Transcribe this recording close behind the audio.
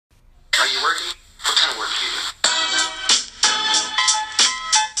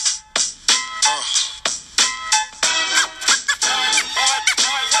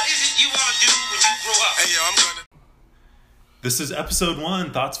This is episode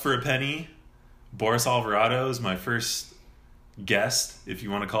 1, Thoughts for a Penny. Boris Alvarado is my first guest, if you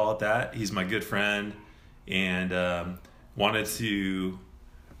want to call it that. He's my good friend, and wanted to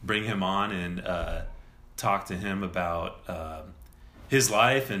bring him on and talk to him about his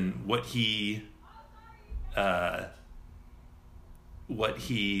life and what he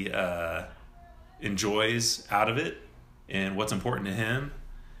enjoys out of it and what's important to him,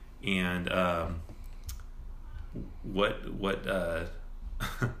 and what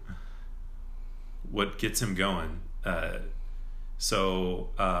gets him going. So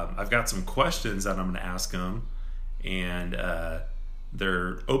I've got some questions that I'm going to ask him, and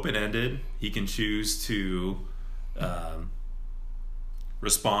they're open-ended. He can choose to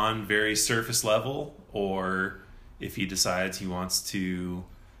respond very surface level, or if he decides he wants to,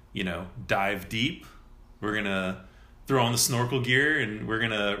 dive deep, we're going to throw on the snorkel gear and we're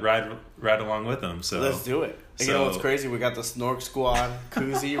going to ride along with him. So let's do it. What's crazy, we got the Snork Squad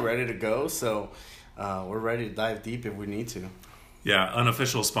koozie ready to go, so we're ready to dive deep if we need to. Yeah,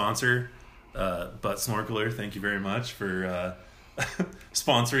 unofficial sponsor, Butt Snorkeler. Thank you very much for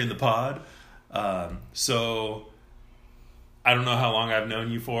sponsoring the pod. So I don't know how long I've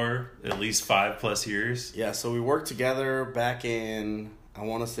known you for, at least 5+ years. Yeah, so we worked together back in, I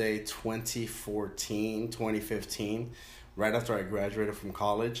want to say 2014, 2015, right after I graduated from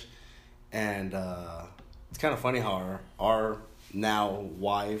college. And it's kind of funny how our now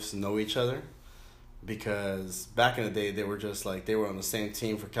wives know each other, because back in the day they were just like, they were on the same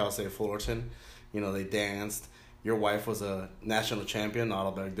team for Cal State Fullerton. They danced. Your wife was a national champion, not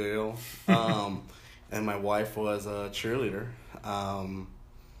a big deal. And my wife was a cheerleader. And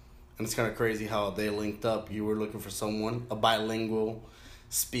it's kind of crazy how they linked up. You were looking for someone, a bilingual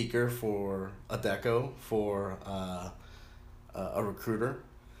speaker for a deco, for a recruiter,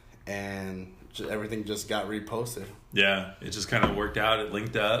 and everything just got reposted. Yeah, it just kind of worked out. It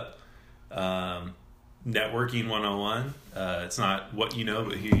linked up. Networking 101. It's not what you know,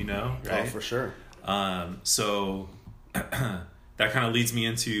 but who you know, right? Oh, for sure. So that kind of leads me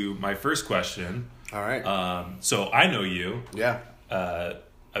into my first question. All right. So I know you. Yeah.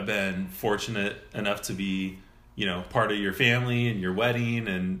 I've been fortunate enough to be, part of your family and your wedding,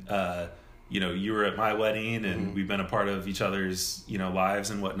 and you were at my wedding, and we've been a part of each other's,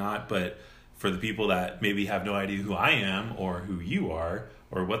 lives and whatnot. But for the people that maybe have no idea who I am or who you are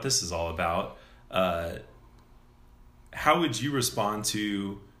or what this is all about, how would you respond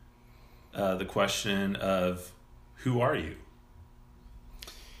to the question of who are you?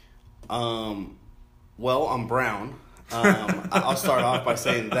 Well, I'm brown. I'll start off by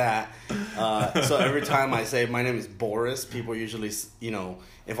saying that. So every time I say my name is Boris, people usually,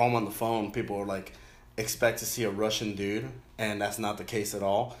 if I'm on the phone, people are like, expect to see a Russian dude, and that's not the case at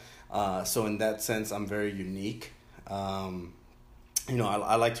all. So in that sense, I'm very unique. I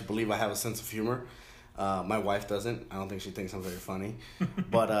like to believe I have a sense of humor. My wife doesn't. I don't think she thinks I'm very funny.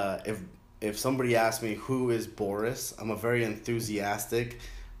 But if somebody asks me who is Boris, I'm a very enthusiastic,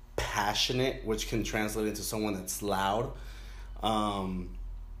 passionate, which can translate into someone that's loud, and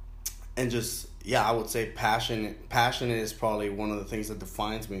just, I would say passionate is probably one of the things that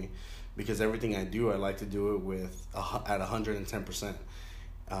defines me, because everything I do, I like to do it at 110%.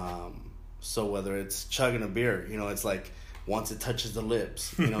 So whether it's chugging a beer, it's like, once it touches the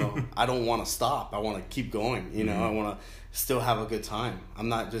lips, I don't want to stop. I want to keep going. I want to still have a good time. I'm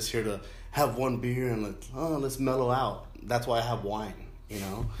not just here to have one beer and let's mellow out. That's why I have wine.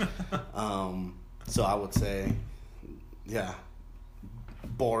 So I would say,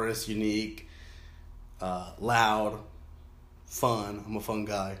 Boris, unique, loud, fun. I'm a fun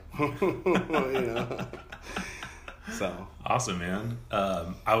guy. So awesome, man.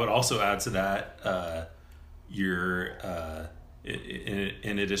 I would also add to that, you're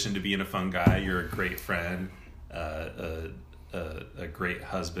in addition to being a fun guy, you're a great friend, a great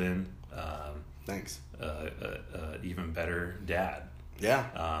husband. Thanks. Even better dad.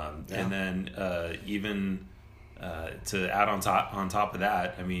 Yeah. And then even to add on top of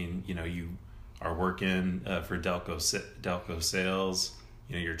that, I mean, you are working for Delco Sales.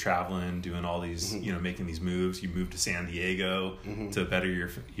 You're traveling, doing all these, making these moves. You moved to San Diego to better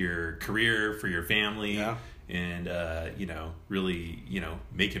your career, for your family, and really,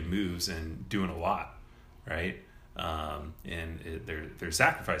 making moves and doing a lot, right? And there's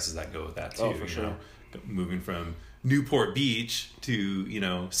sacrifices that go with that too. Oh, for sure. Moving from Newport Beach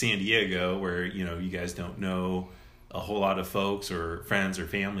to San Diego, where you guys don't know a whole lot of folks or friends or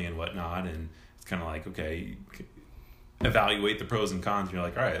family and whatnot, and it's kind of like, okay, evaluate the pros and cons, and you're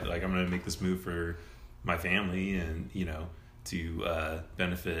like, all right, like I'm gonna make this move for my family and to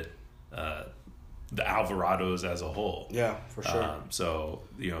benefit the Alvarados as a whole. Yeah, for sure. So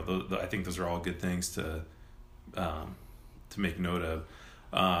I think those are all good things to make note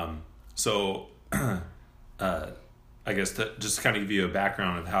of. So I guess to just kind of give you a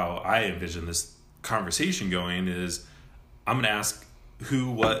background of how I envision this conversation going is, I'm going to ask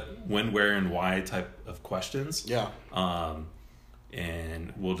who, what, when, where, and why type of questions. Yeah.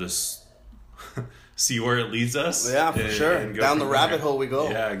 And we'll just see where it leads us. Yeah, for sure. And down the rabbit hole we go.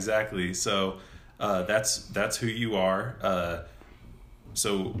 Yeah, exactly. So that's who you are.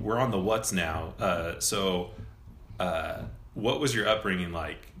 So we're on the what's now. What was your upbringing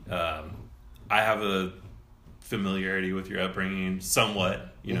like? I have a familiarity with your upbringing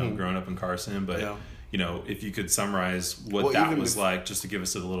somewhat, growing up in Carson, but if you could summarize what that was like, just to give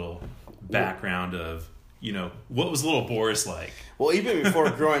us a little background of, what was little Boris like? Well, even before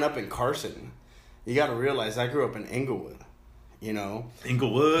growing up in Carson, you got to realize I grew up in Inglewood,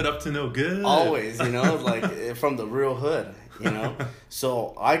 Inglewood up to no good. Always, like from the real hood,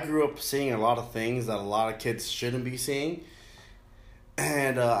 So I grew up seeing a lot of things that a lot of kids shouldn't be seeing.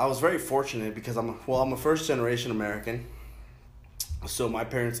 And I was very fortunate because I'm a first generation American. So my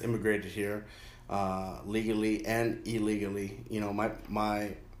parents immigrated here legally and illegally.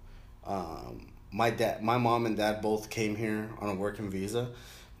 My mom and dad both came here on a working visa,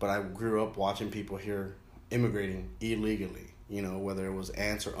 but I grew up watching people here immigrating illegally. Whether it was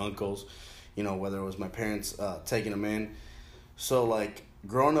aunts or uncles, whether it was my parents taking them in. So like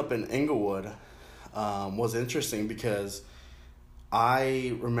growing up in Inglewood was interesting because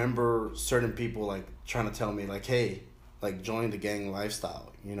I remember certain people like trying to tell me like, hey, like join the gang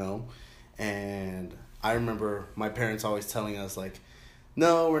lifestyle, and I remember my parents always telling us like,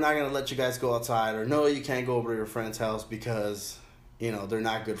 no, we're not going to let you guys go outside, or no, you can't go over to your friend's house because, they're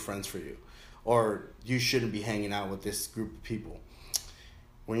not good friends for you, or you shouldn't be hanging out with this group of people.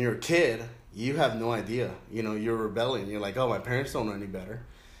 When you're a kid, you have no idea, you're rebelling. You're like, oh, my parents don't know any better.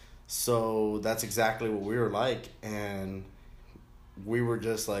 So that's exactly what we were like. And we were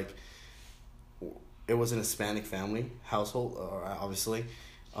just like, it was an Hispanic family household, obviously.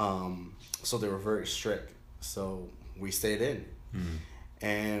 So they were very strict. So we stayed in. Mm-hmm.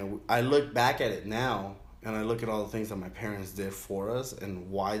 And I look back at it now, and I look at all the things that my parents did for us and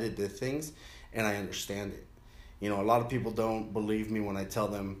why they did things, and I understand it. A lot of people don't believe me when I tell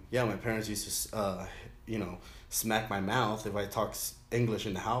them, yeah, my parents used to, smack my mouth if I talk English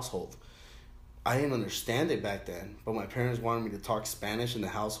in the household. I didn't understand it back then, but my parents wanted me to talk Spanish in the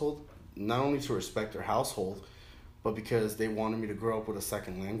household, not only to respect their household, but because they wanted me to grow up with a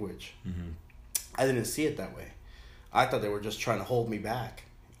second language. Mm-hmm. I didn't see it that way. I thought they were just trying to hold me back.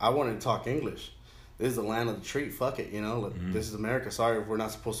 I wanted to talk English. This is the land of the treat. Fuck it, Mm-hmm. This is America. Sorry if we're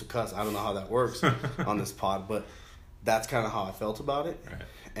not supposed to cuss. I don't know how that works on this pod, but that's kind of how I felt about it. Right.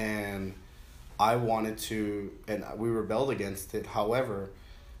 And I wanted to, and we rebelled against it. However,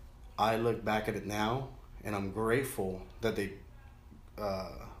 I look back at it now, and I'm grateful that they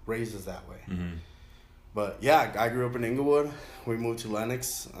raised us that way. Mm-hmm. But yeah, I grew up in Inglewood. We moved to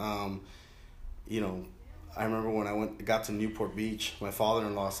Lenox. I remember when I got to Newport Beach, my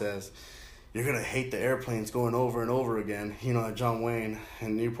father-in-law says, "You're gonna hate the airplanes going over and over again." At John Wayne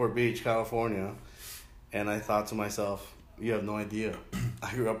in Newport Beach, California, and I thought to myself, "You have no idea.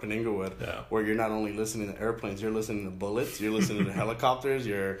 I grew up in Inglewood, where you're not only listening to airplanes, you're listening to bullets, you're listening to helicopters,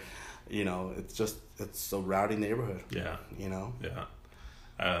 it's a rowdy neighborhood." Yeah. Yeah.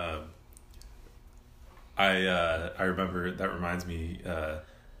 I remember, that reminds me,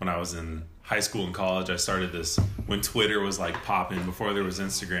 when I was in high school and college, I started this, when Twitter was like popping, before there was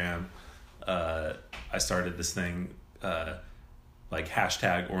Instagram, I started this thing, like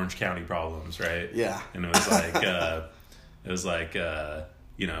hashtag Orange County problems, right? Yeah. And it was like, it was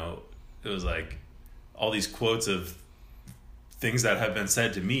like all these quotes of things that have been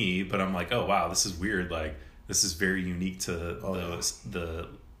said to me, but I'm like, oh wow, this is weird. Like, this is very unique to the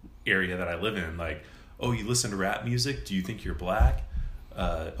area that I live in. Like, oh, you listen to rap music? Do you think you're black?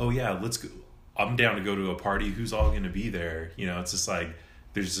 Oh yeah, let's go. I'm down to go to a party. Who's all going to be there? It's just like,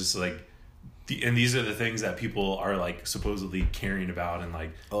 there's just like, and these are the things that people are like supposedly caring about and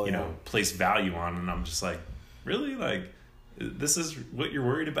like, place value on. And I'm just like, really? Like, this is what you're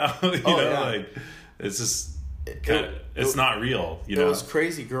worried about? Like, it's just, it's not real. It was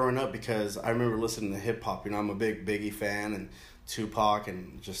crazy growing up because I remember listening to hip hop. I'm a big Biggie fan and Tupac,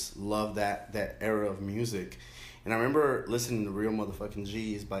 and just love that era of music. And I remember listening to Real Motherfucking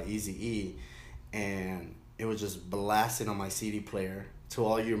G's by Eazy-E, and it was just blasting on my CD player. To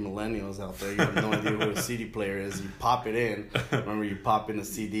all you millennials out there, you have no idea what a CD player is. You pop it in. Remember, you pop in a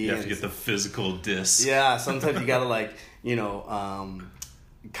CD. You have to get the physical disc. Yeah, sometimes you gotta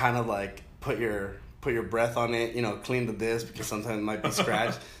kind of like put your breath on it, you know, clean the disc because sometimes it might be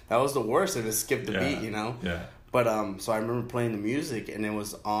scratched. That was the worst if it skipped the beat, you know? Yeah. But so I remember playing the music and it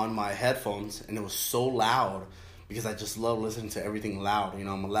was on my headphones and it was so loud because I just love listening to everything loud. You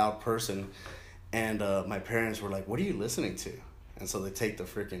know, I'm a loud person. And my parents were like, "What are you listening to?" And so they take the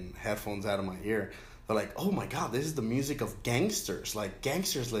freaking headphones out of my ear. They're like, "Oh my God, this is the music of gangsters. Like,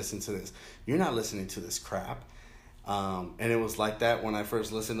 gangsters listen to this. You're not listening to this crap." And it was like that when I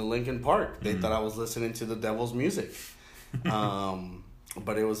first listened to Linkin Park. They thought I was listening to the devil's music.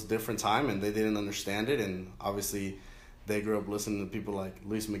 But it was a different time and they didn't understand it. And obviously they grew up listening to people like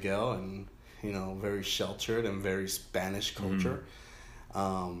Luis Miguel and, you know, very sheltered and very Spanish culture.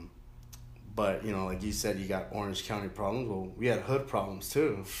 But, you know, like you said, you got Orange County problems. Well, we had hood problems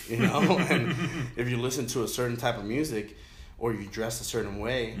too, you know. And if you listen to a certain type of music or you dress a certain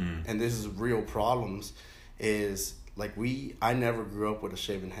way, and this is real problems, is like I never grew up with a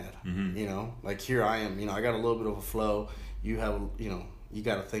shaven head, you know. Like here I am, you know, I got a little bit of a flow. You have, you know, you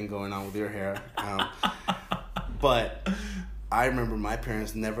got a thing going on with your hair. But I remember my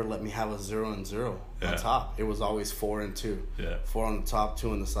parents never let me have a 0 and 0 on top. It was always 4 and 2. 4 on the top,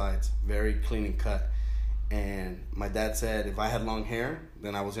 2 on the sides. Very clean and cut. And my dad said if I had long hair,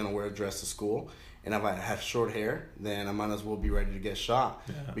 then I was going to wear a dress to school. And if I had short hair, then I might as well be ready to get shot.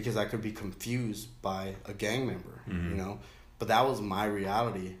 Because I could be confused by a gang member, you know. But that was my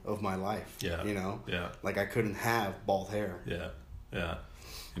reality of my life, you know. Like I couldn't have bald hair.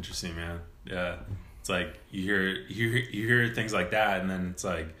 Interesting, man. It's like you hear things like that, and then it's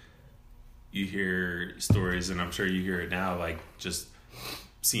like you hear stories, and I'm sure you hear it now, like just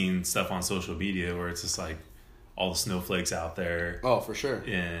seeing stuff on social media where it's just like all the snowflakes out there. Oh, for sure.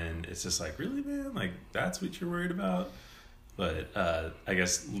 And it's just like, really, man? Like that's what you're worried about? But I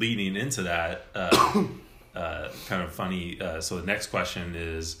guess leading into that, kind of funny. So the next question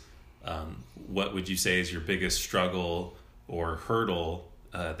is, what would you say is your biggest struggle or hurdle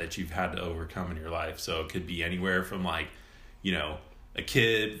that you've had to overcome in your life? So it could be anywhere from like, you know, a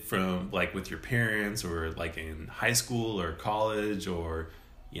kid from like with your parents or like in high school or college or,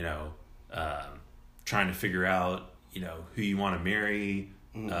 you know, trying to figure out, you know, who you want to marry,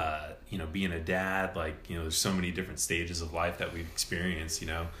 you know, being a dad, like, you know, there's so many different stages of life that we've experienced, you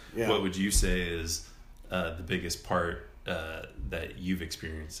know. What would you say is the biggest part that you've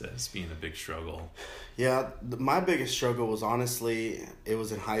experienced as being a big struggle? My biggest struggle was honestly, it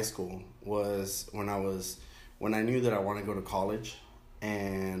was in high school, was when I knew that I wanted to go to college,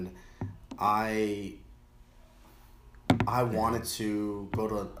 and I wanted to go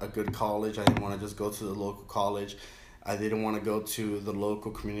to a good college. I didn't want to just go to the local college. I didn't want to go to the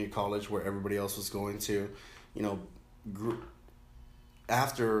local community college where everybody else was going to. You know,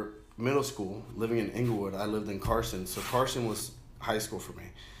 after middle school, living in Inglewood, I lived in Carson. So Carson was high school for me.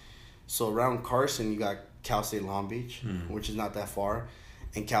 So around Carson, you got Cal State Long Beach, which is not that far,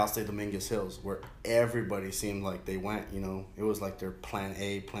 and Cal State Dominguez Hills, where everybody seemed like they went, you know. It was like their plan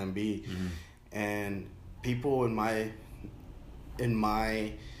A, plan B. And people in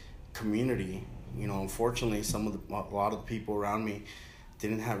my community, you know, unfortunately, a lot of the people around me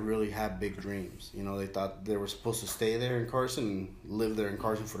didn't really have big dreams. You know, they thought they were supposed to stay there in Carson and live there in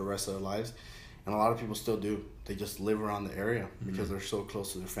Carson for the rest of their lives. And a lot of people still do. They just live around the area because they're so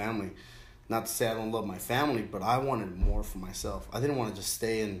close to their family. Not to say I don't love my family, but I wanted more for myself. I didn't want to just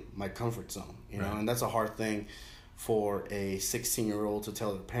stay in my comfort zone, you know, and that's a hard thing for a 16-year-old to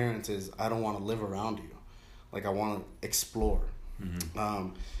tell their parents is, I don't want to live around you. Like, I want to explore.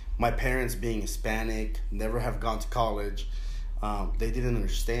 My parents being Hispanic, never have gone to college, they didn't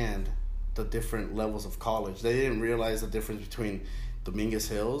understand the different levels of college. They didn't realize the difference between Dominguez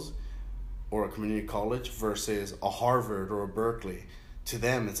Hills or a community college versus a Harvard or a Berkeley. To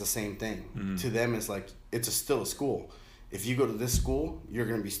them, it's the same thing. To them, it's like, it's still a school. If you go to this school, you're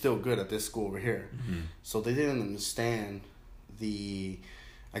going to be still good at this school over here. So they didn't understand the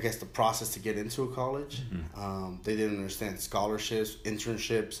process to get into a college. They didn't understand scholarships,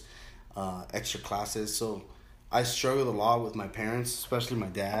 internships, extra classes. So I struggled a lot with my parents, especially my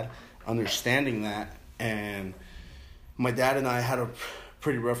dad, understanding that. And my dad and I had a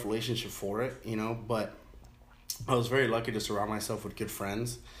pretty rough relationship for it, you know, but I was very lucky to surround myself with good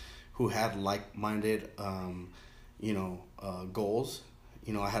friends who had like-minded, goals.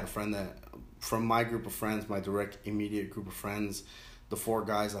 You know, I had a friend that, from my group of friends, my direct, immediate group of friends, the 4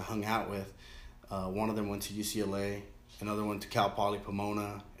 guys I hung out with, one of them went to UCLA, another went to Cal Poly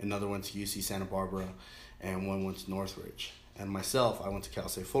Pomona, another went to UC Santa Barbara, and one went to Northridge. And myself, I went to Cal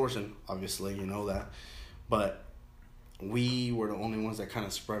State Fullerton, obviously, you know that. But we were the only ones that kind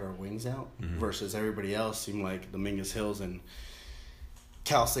of spread our wings out versus everybody else seemed like Dominguez Hills. And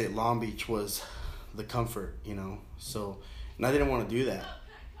Cal State Long Beach was the comfort, you know. So, and I didn't want to do that.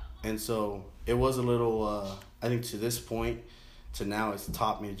 And so it was a little, I think to this point, to now, it's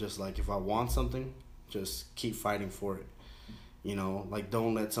taught me just like if I want something, just keep fighting for it. You know, like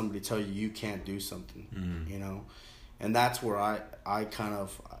don't let somebody tell you you can't do something, you know. And that's where I kind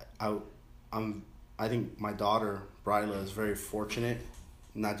of, I think my daughter, Bryla, is very fortunate,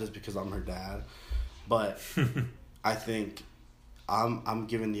 not just because I'm her dad, but I think I'm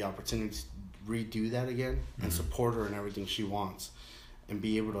given the opportunity to redo that again and support her in everything she wants and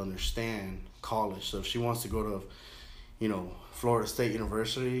be able to understand college. So if she wants to go to, you know, Florida State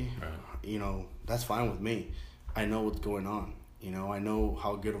University, right. you know, that's fine with me. I know what's going on. You know, I know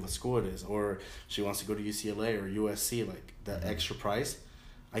how good of a school it is. Or she wants to go to UCLA or USC, like that extra price.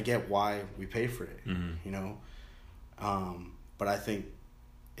 I get why we pay for it, you know. But I think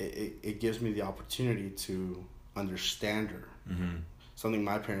it gives me the opportunity to understand her. Something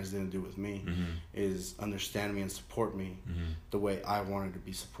my parents didn't do with me is understand me and support me the way I wanted to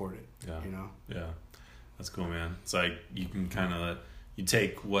be supported. Yeah. You know? Yeah. That's cool, man. It's like you can kind of, you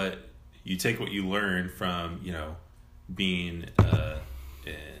take what you learn from, you know, being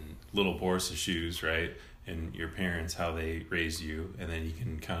in little Boris's shoes, right? And your parents, how they raised you, and then you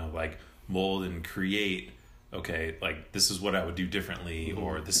can kind of like mold and create, okay, like this is what I would do differently,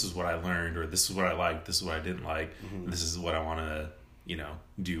 or this is what I learned, or this is what I liked, this is what I didn't like, and this is what I want to, you know,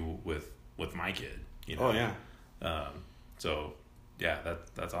 do with my kid, you know? Oh, yeah. So yeah,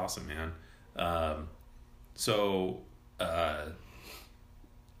 that's awesome, man. So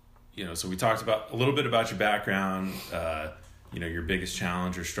you know, so we talked about a little bit about your background, you know, your biggest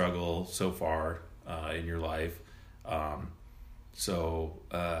challenge or struggle so far in your life.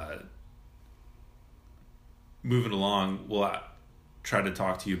 Moving along, we'll try to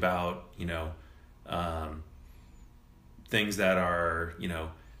talk to you about, you know, things that are, you know,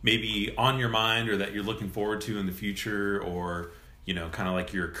 maybe on your mind or that you're looking forward to in the future, or, you know, kind of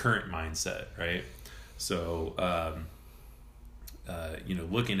like your current mindset, right? So, you know,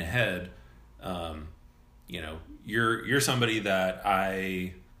 looking ahead, you know, you're somebody that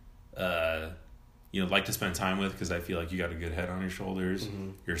I, you know, like to spend time with, because I feel like you got a good head on your shoulders.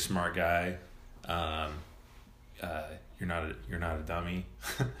 You're a smart guy. You're not a dummy.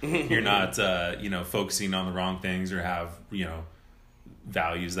 You're not, you know, focusing on the wrong things or have, you know,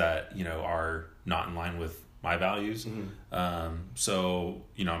 values that, you know, are not in line with my values. So,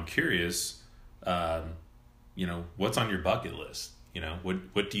 you know, I'm curious, you know, what's on your bucket list? You know,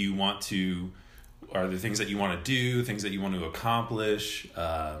 what do you want to, are there things that you want to do, things that you want to accomplish?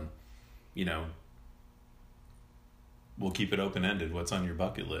 You know, we'll keep it open-ended. What's on your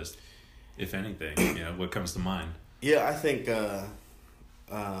bucket list, if anything? You know, what comes to mind? Yeah, I think,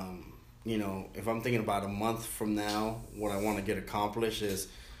 you know, if I'm thinking about a month from now, what I want to get accomplished is,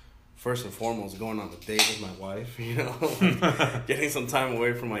 first and foremost, going on a date with my wife, you know, getting some time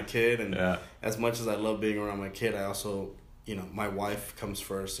away from my kid. And as much as I love being around my kid, I also, you know, my wife comes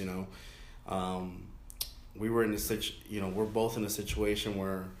first, you know. We were in you know, we're both in a situation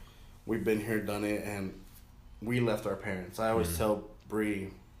where we've been here, done it, and we left our parents. I always tell Bree,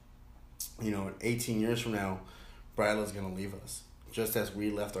 you know, 18 years from now, Bryla's going to leave us. Just as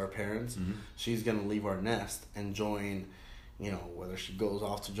we left our parents, she's going to leave our nest and join, you know, whether she goes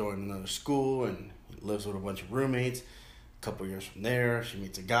off to join another school and lives with a bunch of roommates. A couple years from there, she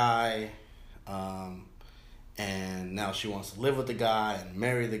meets a guy, and now she wants to live with the guy and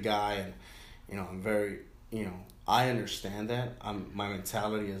marry the guy. And, you know, I'm very, you know, I understand that. My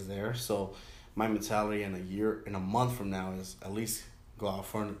mentality is there. So my mentality in a month from now is at least go out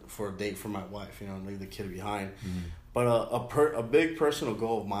for a date for my wife, you know, and leave the kid behind. But a big personal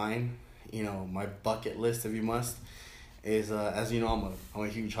goal of mine, you know, my bucket list, if you must, is, as you know, I'm a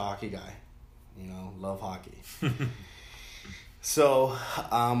huge hockey guy, you know, love hockey. So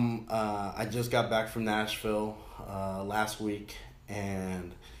I just got back from Nashville last week,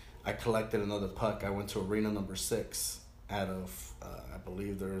 and I collected another puck. I went to arena number 6 out of, I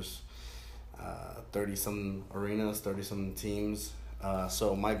believe there's 30-some arenas, 30-some teams.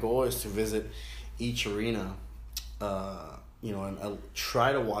 So my goal is to visit each arena, you know, and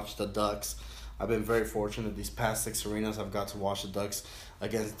try to watch the Ducks. I've been very fortunate. These past 6 arenas, I've got to watch the Ducks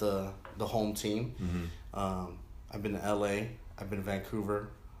against the home team. I've been to LA. I've been to Vancouver.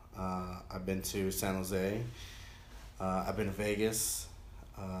 I've been to San Jose. I've been to Vegas,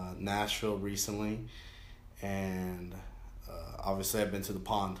 Nashville recently, and obviously I've been to the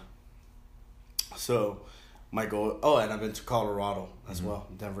Pond. So my goal, and I've been to Colorado as well,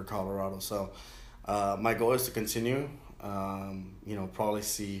 Denver, Colorado. So my goal is to continue, you know, probably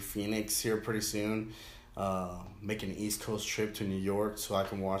see Phoenix here pretty soon. make an East Coast trip to New York so I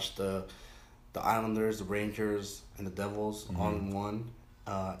can watch the Islanders, the Rangers, and the Devils all in one.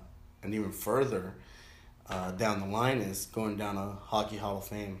 And even further down the line is going down a Hockey Hall of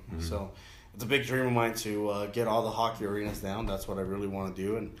Fame. So it's a big dream of mine to get all the hockey arenas down. That's what I really want to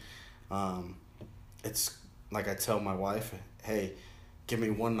do. And it's like I tell my wife, hey, give me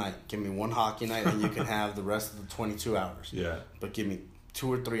one night. Give me one hockey night, and you can have the rest of the 22 hours. Yeah. But give me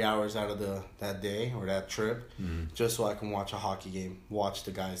 2 or 3 hours out of that day or that trip just so I can watch a hockey game, watch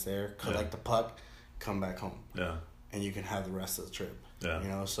the guys there, collect the puck, come back home. Yeah. And you can have the rest of the trip. Yeah. You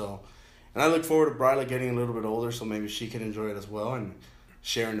know, so... And I look forward to Bryla getting a little bit older, so maybe she can enjoy it as well and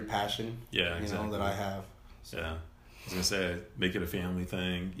sharing the passion, that I have. So. Yeah. I was gonna say, make it a family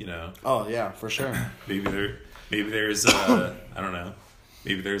thing, Oh yeah, for sure. maybe there's I don't know,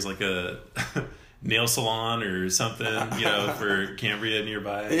 maybe there's like a nail salon or something, for Cambria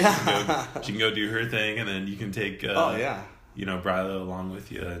nearby. Yeah. She can go do her thing, and then you can take Bryla along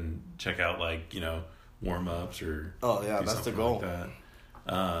with you and check out warm ups or that's the goal. Like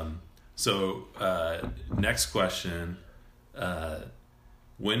that. So, next question.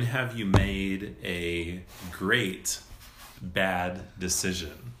 When have you made a great bad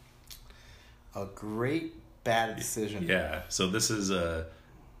decision? A great bad decision? Yeah. So this is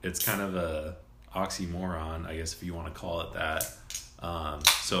it's kind of a oxymoron, I guess, if you want to call it that.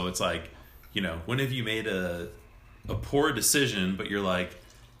 So it's like, when have you made a poor decision, but you're like,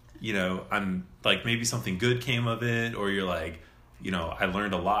 I'm like, maybe something good came of it, or you're like, I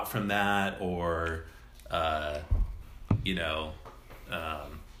learned a lot from that, or, I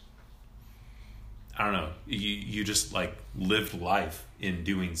don't know, you just like lived life in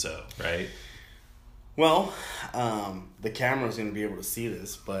doing so, right? Well, the camera's going to be able to see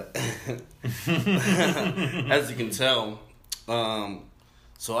this, but as you can tell,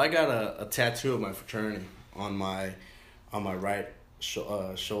 so I got a tattoo of my fraternity on my right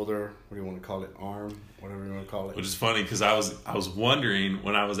shoulder, what do you want to call it, arm, whatever you want to call it. Which is funny because I was wondering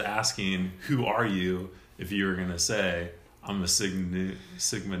when I was asking who are you, if you were gonna say I'm a Sigma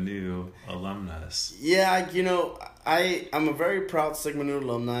Nu alumnus. Yeah, I'm a very proud Sigma Nu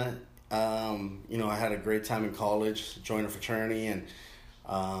alumni. I had a great time in college, joined a fraternity, and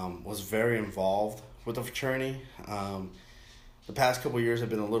was very involved with the fraternity. The past couple of years have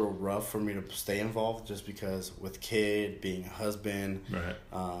been a little rough for me to stay involved just because with kid, being a husband, right.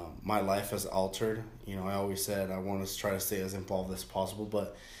 My life has altered. I always said I want to try to stay as involved as possible.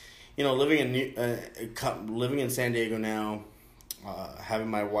 But, living in San Diego now, having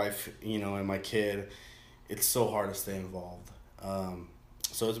my wife, and my kid, it's so hard to stay involved.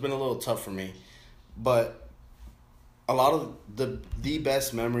 So it's been a little tough for me. But a lot of the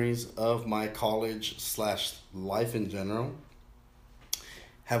best memories of my college / life in general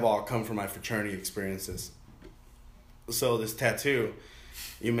have all come from my fraternity experiences. So this tattoo,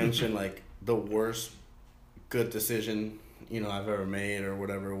 you mentioned like the worst good decision, I've ever made or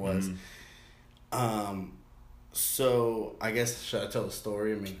whatever it was. So I guess, should I tell the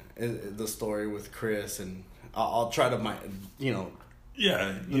story? I mean, the story with Chris, and I'll try to make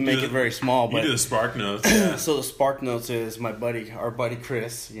it very small. But you do the Spark Notes. Yeah. So the Spark Notes is our buddy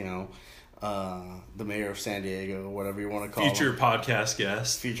Chris, the mayor of San Diego, whatever you want to call him. Future podcast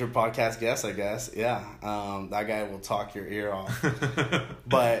guest, I guess. Yeah. That guy will talk your ear off.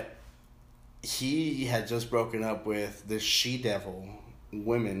 But he had just broken up with this she-devil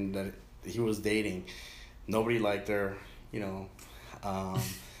woman that he was dating. Nobody liked her, I'm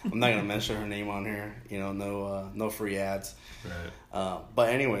not going to mention her name on here, no free ads. Right. But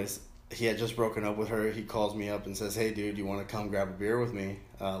anyways, he had just broken up with her. He calls me up and says, hey, dude, you want to come grab a beer with me?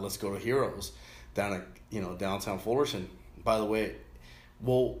 Let's go to Heroes down at, downtown Fullerton. By the way,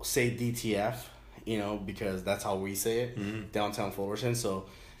 we'll say DTF, because that's how we say it, downtown Fullerton. So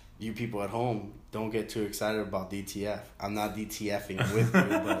you people at home, don't get too excited about DTF. I'm not DTFing with you,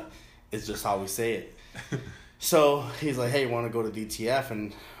 but it's just how we say it. So he's like, hey, you want to go to DTF?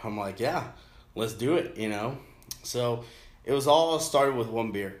 And I'm like, yeah, let's do it, So it was all started with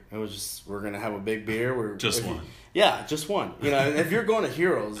one beer. It was just, we're going to have a big beer. One. Yeah, just one. If you're going to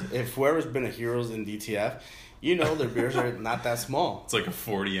Heroes, if whoever's been to Heroes in DTF, their beers are not that small. It's like a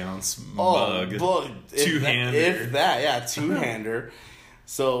 40-ounce mug. Two-hander. If that, yeah, two-hander.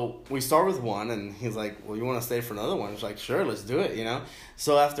 So we start with one, and he's like, well, you want to stay for another one? I was like, sure, let's do it,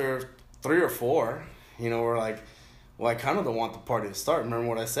 So after 3 or 4, we're like, well, I kind of don't want the party to start. Remember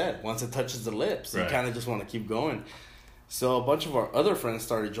what I said? Once it touches the lips, you kind of just want to keep going. So a bunch of our other friends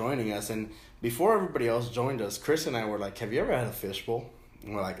started joining us, and before everybody else joined us, Chris and I were like, have you ever had a fishbowl?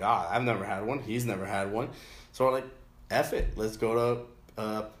 And we're like, I've never had one. He's never had one. So we're like, F it. Let's go to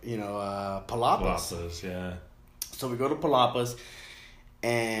Palapas. Palapas, yeah. So we go to Palapas,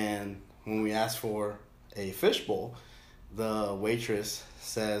 and when we ask for a fishbowl, the waitress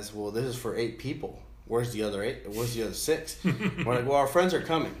says, "Well, this is for 8 people. Where's the other 8? Where's the other 6?" We're like, "Well, our friends are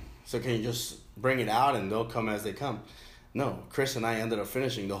coming, so can you just bring it out and they'll come as they come?" No, Chris and I ended up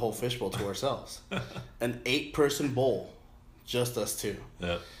finishing the whole fishbowl to ourselves. An 8-person bowl, just us 2.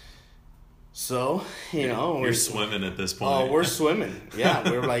 Yeah. So, you're swimming at this point. Oh, we're swimming. Yeah,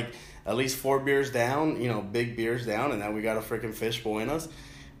 we're like at least 4 beers down, big beers down, and now we got a freaking fishbowl in us.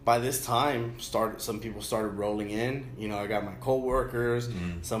 By this time, some people started rolling in. I got my coworkers,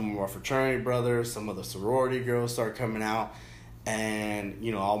 some of our fraternity brothers, some of the sorority girls started coming out. And,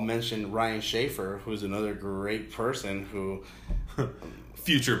 I'll mention Ryan Schaefer, who's another great person who...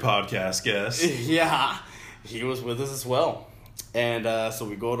 Future podcast guest. Yeah, he was with us as well. And so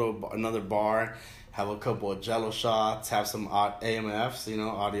we go to another bar, have a couple of Jell-O shots, have some AMFs,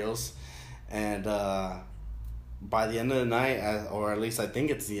 audios. And by the end of the night, or at least I think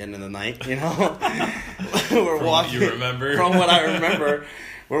it's the end of the night, we're walking. You remember? From what I remember,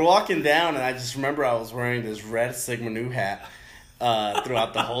 we're walking down, and I just remember I was wearing this red Sigma Nu hat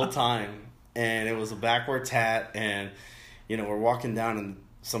throughout the whole time. And it was a backwards hat, and, we're walking down, and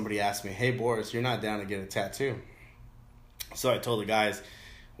somebody asked me, "Hey, Boris, you're not down to get a tattoo?" So I told the guys,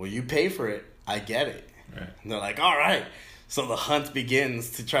 "Well, you pay for it, I get it." Right. And they're like, "All right." So the hunt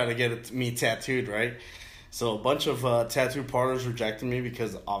begins to try to get me tattooed, right? So a bunch of tattoo parlors rejected me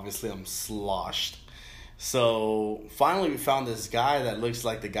because obviously I'm sloshed. So finally we found this guy that looks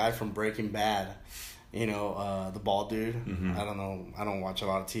like the guy from Breaking Bad. The bald dude. Mm-hmm. I don't know. I don't watch a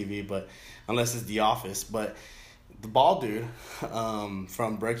lot of TV, but unless it's The Office. But the bald dude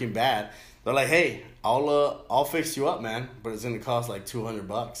from Breaking Bad, they're like, "Hey, I'll fix you up, man, but it's gonna cost like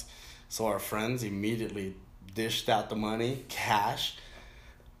 $200." So our friends immediately dished out the money, cash.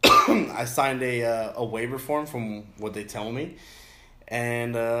 I signed a waiver form from what they tell me,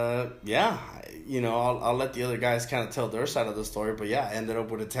 and I'll let the other guys kind of tell their side of the story. But yeah, I ended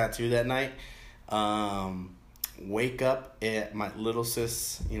up with a tattoo that night. Wake up at my little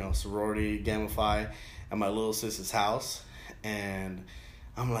sis, sorority Gamma Phi, at my little sis's house, and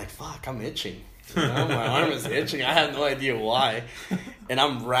I'm like, "Fuck, I'm itching." My arm is itching. I have no idea why, and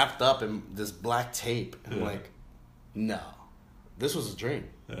I'm wrapped up in this black tape. I'm like, "No, this was a dream.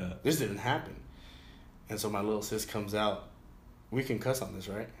 Yeah. This didn't happen." And so my little sis comes out. "We can cuss on this,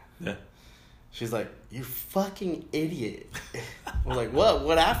 right?" Yeah. She's like, "You fucking idiot." We're like, "What?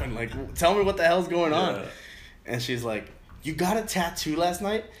 What happened? Like, tell me what the hell's going on." Yeah. And she's like, "You got a tattoo last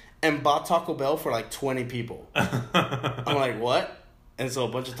night and bought Taco Bell for like 20 people." I'm like, "What?" And so a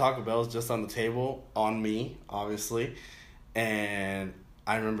bunch of Taco Bells just on the table, on me, obviously. And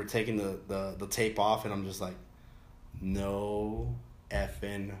I remember taking the tape off, and I'm just like, "No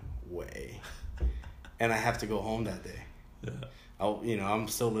effing way." And I have to go home that day. Yeah. I'm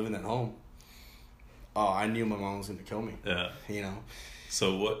still living at home. Oh, I knew my mom was going to kill me. Yeah.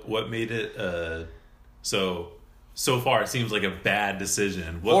 So what made it so far it seems like a bad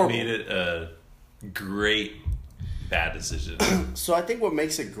decision. What Horrible. made it a great bad decision? So I think what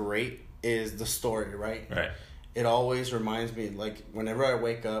makes it great is the story, right? Right. It always reminds me, like, whenever I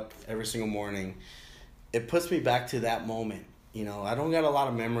wake up every single morning, it puts me back to that moment. I don't got a lot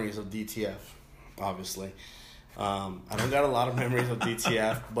of memories of DTF, obviously. I don't got a lot of memories of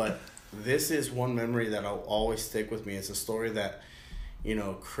DTF, but this is one memory that will always stick with me. It's a story that,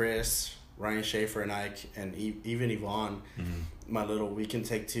 Chris, Ryan Schaefer, and I, and even Yvonne, we can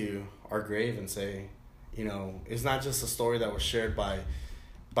take to our grave and say, it's not just a story that was shared by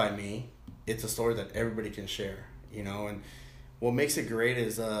me. It's a story that everybody can share, and what makes it great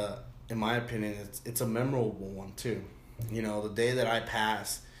is, in my opinion, it's a memorable one too. The day that I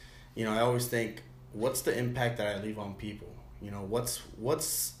pass, I always think, what's the impact that I leave on people?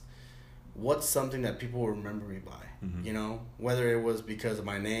 What's something that people will remember me by? Whether it was because of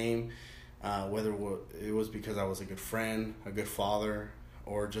my name, whether it was because I was a good friend, a good father,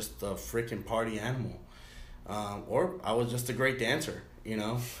 or just a freaking party animal, or I was just a great dancer.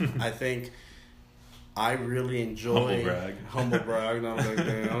 I think I really enjoy humble brag. No, like,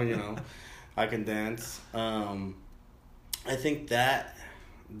 I can dance. I think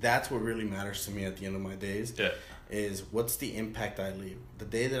that's what really matters to me at the end of my days. Yeah. Is what's the impact I leave. The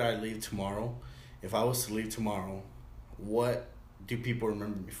day that I leave tomorrow, if I was to leave tomorrow, what do people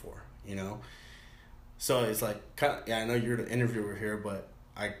remember me for? So it's like, I know you're the interviewer here, but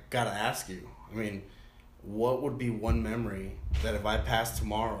I gotta ask you. I mean, what would be one memory that if I passed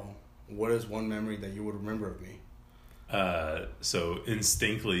tomorrow, what is one memory that you would remember of me? So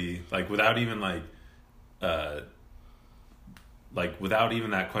instinctively, like without even like like without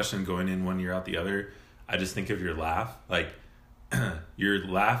even that question going in one ear out the other, I just think of your laugh. Like your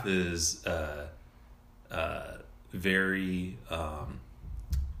laugh is very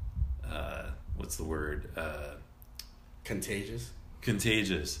what's the word? Contagious.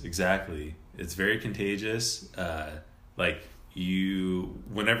 Contagious, exactly. It's very contagious. Like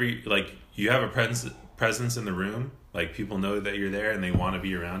whenever you have a presence in the room, like people know that you're there and they want to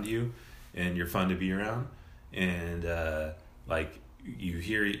be around you, and you're fun to be around. And like you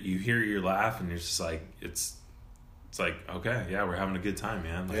hear your laugh, and you're just like it's like, okay, yeah, we're having a good time,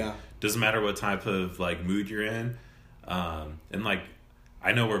 man. Like, yeah. Doesn't matter what type of like mood you're in, and like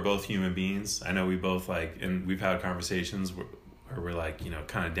I know we're both human beings. I know we both and we've had conversations where we're like,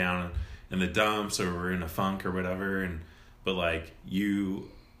 kind of down in the dumps, or we're in a funk or whatever. But like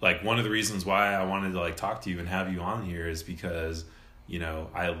one of the reasons why I wanted to like talk to you and have you on here is because,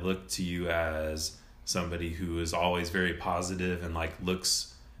 I look to you as somebody who is always very positive and like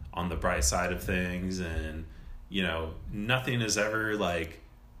looks on the bright side of things, and, nothing is ever like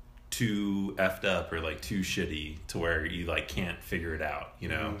too effed up or like too shitty to where you like can't figure it out,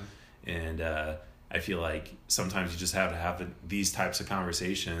 and I feel like sometimes you just have to have these types of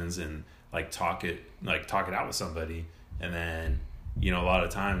conversations and like talk it out with somebody. And then, a lot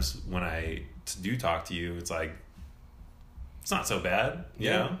of times when I do talk to you, it's like, it's not so bad, you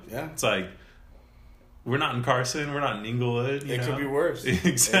know? Yeah. It's like, we're not in Carson, we're not in Inglewood. It could be worse.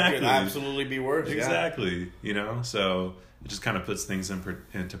 Exactly. It could absolutely be worse. Exactly. So it just kind of puts things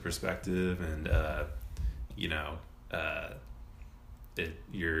into perspective, and,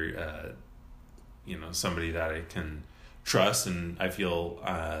 you're, somebody that I can trust, and I feel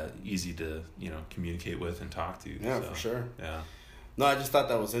easy to communicate with and talk to. Yeah, for sure. Yeah. No, I just thought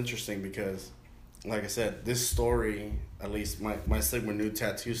that was interesting because, like I said, this story, at least my Sigma Nu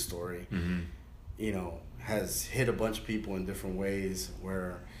tattoo story, mm-hmm. Has hit a bunch of people in different ways.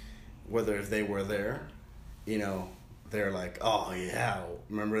 Where, whether if they were there, they're like, oh yeah,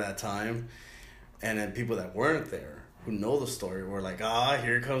 remember that time, and then people that weren't there, who know the story, were like,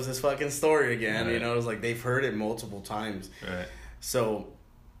 here comes this fucking story again. Right. It's like they've heard it multiple times. Right. So,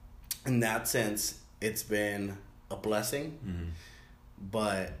 in that sense, it's been a blessing, mm-hmm.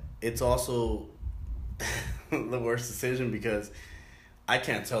 but it's also the worst decision because I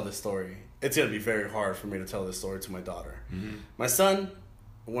can't tell this story. It's going to be very hard for me to tell this story to my daughter. Mm-hmm. My son,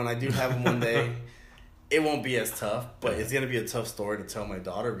 when I do have him one day, it won't be as tough, but it's going to be a tough story to tell my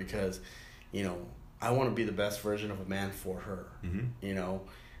daughter because, I want to be the best version of a man for her. Mm-hmm.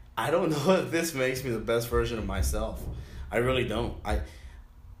 I don't know if this makes me the best version of myself. I really don't.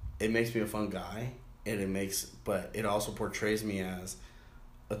 It makes me a fun guy, and but it also portrays me as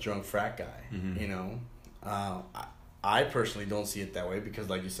a drunk frat guy. Mm-hmm. I personally don't see it that way because,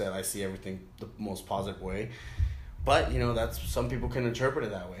 like you said, I see everything the most positive way. But that's, some people can interpret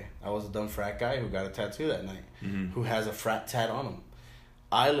it that way. I was a dumb frat guy who got a tattoo that night, mm-hmm. who has a frat tat on him.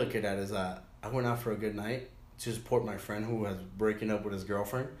 I look at it as I went out for a good night to support my friend who was breaking up with his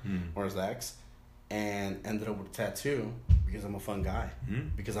girlfriend or his ex, and ended up with a tattoo because I'm a fun guy.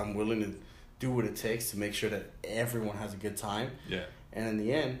 Mm-hmm. Because I'm willing to do what it takes to make sure that everyone has a good time. Yeah. And in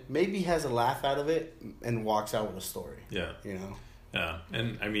the end, maybe he has a laugh out of it and walks out with a story. Yeah. Yeah,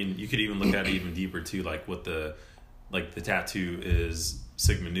 and I mean, you could even look at it even deeper too, like what the tattoo is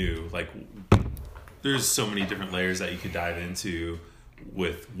Sigma Nu. Like, there's so many different layers that you could dive into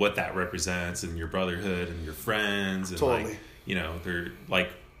with what that represents and your brotherhood and your friends and Totally. like, you know, they're like,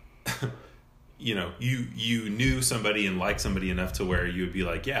 you know, you knew somebody and liked somebody enough to where you would be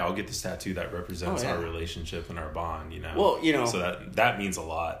like, yeah, I'll get this tattoo that represents our relationship and our bond, you know. Well, you know, so that means a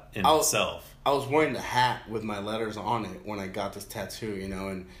lot in itself. I was wearing the hat with my letters on it when I got this tattoo, you know,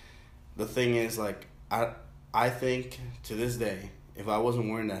 and the thing is, like, I think to this day, if I wasn't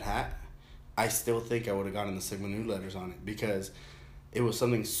wearing that hat, I still think I would have gotten the Sigma Nu letters on it because it was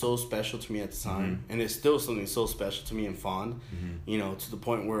something so special to me at the time, mm-hmm. and it's still something so special to me and fond, mm-hmm. you know, to the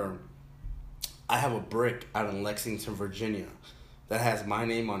point where I have a brick out in Lexington, Virginia that has my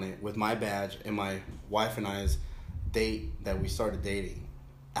name on it with my badge and my wife and I's date that we started dating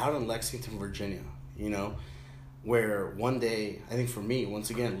out in Lexington, Virginia, you know, where one day, I think for me, once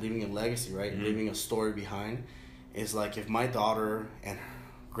again, leaving a legacy, right, mm-hmm. leaving a story behind, is like if my daughter and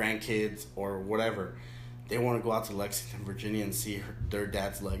grandkids or whatever, they want to go out to Lexington, Virginia and see their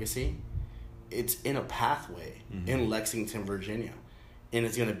dad's legacy, it's in a pathway mm-hmm. in Lexington, Virginia. And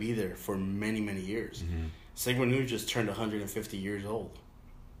it's going to be there for many, many years. Mm-hmm. Sigma Nu just turned 150 years old.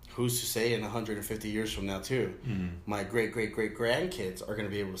 Who's to say in 150 years from now, too, mm-hmm. my great-great-great-grandkids are going to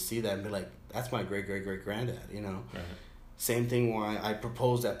be able to see that and be like, that's my great-great-great-granddad, you know? Right. Same thing why I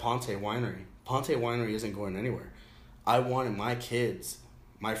proposed at Ponte Winery. Ponte Winery isn't going anywhere. I wanted my kids,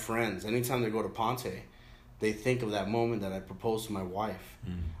 my friends, anytime they go to Ponte, they think of that moment that I proposed to my wife.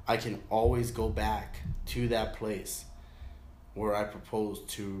 I can always go back to that place where I proposed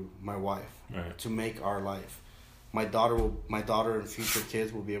to my wife, right, to make our life. My daughter and future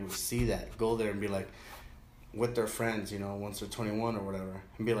kids will be able to see that, go there and be like, with their friends, you know, once they're 21 or whatever,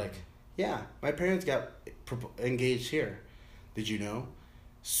 and be like, yeah, my parents got engaged here. Did you know?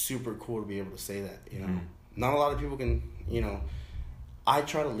 Super cool to be able to say that, you know. Not a lot of people can, you know. I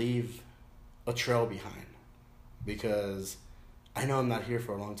try to leave a trail behind because I know I'm not here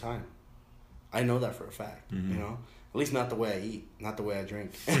for a long time. I know that for a fact, you know. At least not the way I eat, not the way I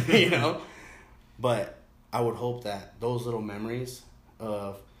drink, you know. But I would hope that those little memories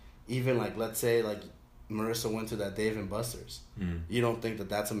of even, like, let's say, like, Marissa went to that Dave and Buster's. You don't think that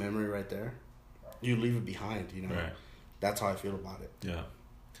that's a memory right there? You leave it behind, you know. Right. That's how I feel about it. Yeah.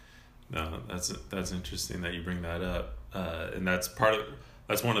 No, that's interesting that you bring that up, and that's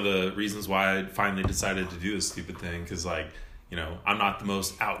one of the reasons why I finally decided to do this stupid thing, because, like, you know, I'm not the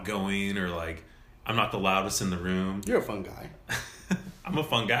most outgoing, or, like, I'm not the loudest in the room. You're a fun guy. I'm a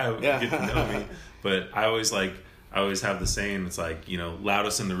fun guy. Yeah. Get to know me, but I always have the saying, it's like, you know,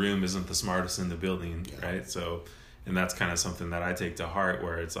 loudest in the room isn't the smartest in the building, right? So, and that's kind of something that I take to heart,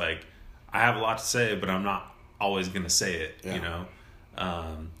 where it's like, I have a lot to say, but I'm not always going to say it, you know?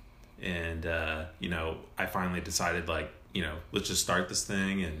 You know, I finally decided, like, you know, let's just start this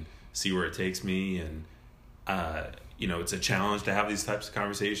thing and see where it takes me. And, you know, it's a challenge to have these types of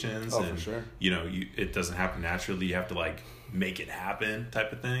conversations. Oh, and, for sure. You know, it doesn't happen naturally. You have to, like, make it happen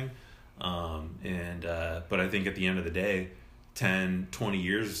type of thing. But I think at the end of the day, 10, 20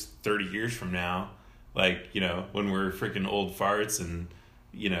 years, 30 years from now, like, you know, when we're freaking old farts and,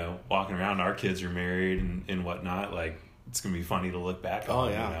 you know, walking around, our kids are married and whatnot, like, it's going to be funny to look back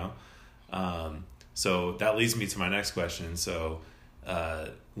on, you know? So that leads me to my next question. So,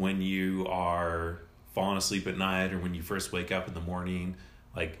 when you are falling asleep at night, or when you first wake up in the morning,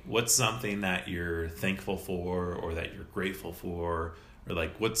 like, what's something that you're thankful for, or that you're grateful for, or,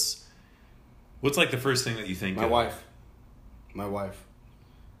 like, what's like the first thing that you think My of? My wife.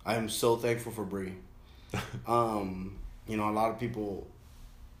 I am so thankful for Bree. You know, a lot of people,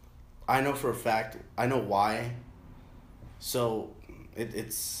 I know for a fact, I know why. So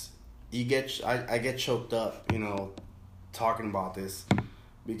I get choked up, you know, talking about this,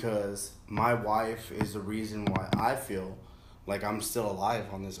 because my wife is the reason why I feel like I'm still alive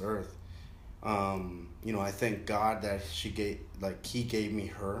on this earth. You know, I thank God that He gave me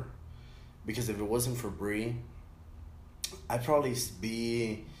her, because if it wasn't for Bree, I'd probably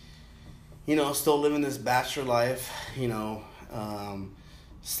be, you know, still living this bachelor life, you know,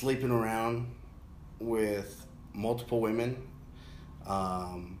 sleeping around with multiple women,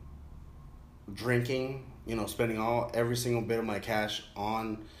 drinking, you know, spending every single bit of my cash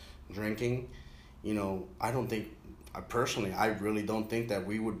on drinking. You know, I really don't think that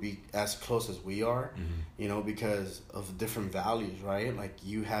we would be as close as we are, you know, because of different values, right? Like,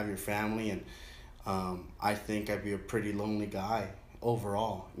 you have your family, and I think I'd be a pretty lonely guy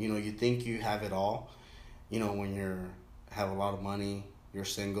overall. You know, you think you have it all, you know, when have a lot of money, you're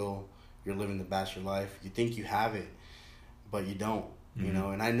single, you're living the bachelor life, you think you have it, but you don't, you know,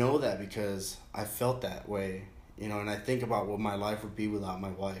 and I know that because I felt that way, you know, and I think about what my life would be without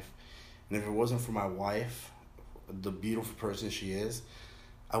my wife. And if it wasn't for my wife, the beautiful person she is,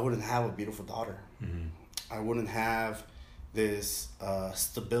 I wouldn't have a beautiful daughter. I wouldn't have this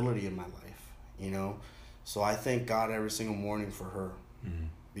stability in my life, you know. So I thank God every single morning for her,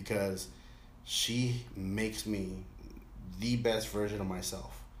 because she makes me the best version of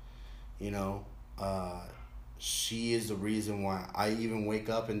myself, you know. She is the reason why I even wake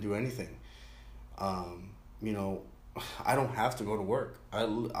up and do anything. You know, I don't have to go to work.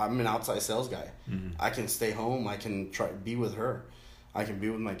 I'm an outside sales guy. I can stay home. I can be with her. I can be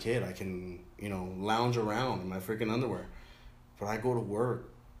with my kid. I can, you know, lounge around in my freaking underwear. But I go to work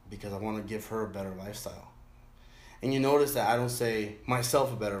because I want to give her a better lifestyle. And you notice that I don't say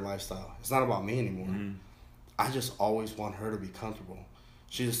myself a better lifestyle. It's not about me anymore. I just always want her to be comfortable.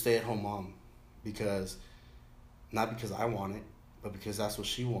 She's a stay-at-home mom, not because I want it, but because that's what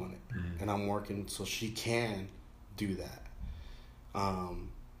she wanted. And I'm working so she can do that.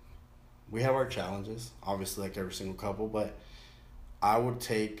 We have our challenges, obviously, like every single couple, but I would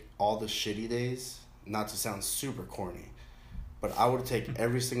take all the shitty days, not to sound super corny, but I would take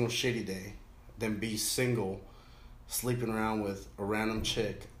every single shitty day, then be single, sleeping around with a random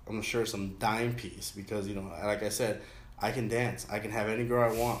chick, I'm sure some dime piece, because, you know, like I said, I can dance. I can have any girl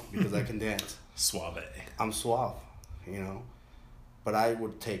I want because I can dance. Suave. I'm suave, you know. But I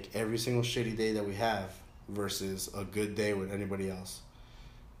would take every single shitty day that we have, versus a good day with anybody else.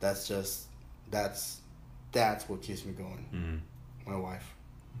 That's what keeps me going. Mm-hmm. My wife.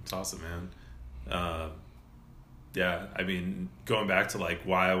 It's awesome, man. Yeah, I mean, going back to like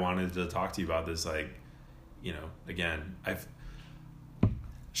why I wanted to talk to you about this, like, you know, again, I've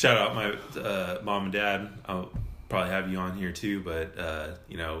shout out my mom and dad. I'll probably have you on here too, but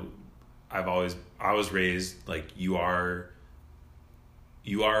you know, I was raised like you are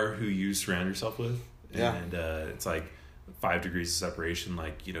who you surround yourself with. Yeah. And it's like 5 degrees of separation,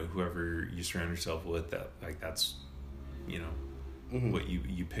 like, you know, whoever you surround yourself with, that like that's, you know, what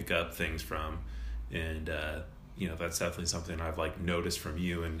you pick up things from. And you know, that's definitely something I've like noticed from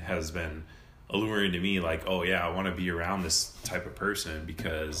you and has been alluring to me, like, oh yeah, I want to be around this type of person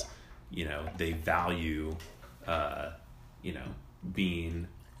because, you know, they value you know, being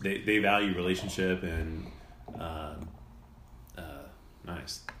they value relationship and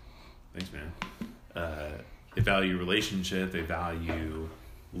nice. Thanks, man. They value relationship, they value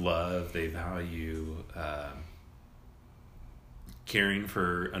love, they value caring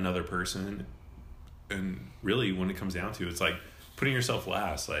for another person. And really, when it comes down to it, it's like putting yourself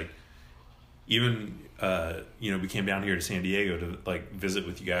last. Like, even, you know, we came down here to San Diego to, like, visit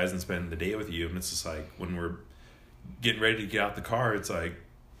with you guys and spend the day with you. And it's just like, when we're getting ready to get out the car, it's like,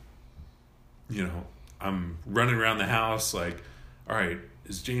 you know, I'm running around the house, like, all right,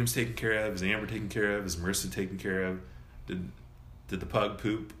 is James taken care of? Is Amber taken care of? Is Marissa taken care of? Did the pug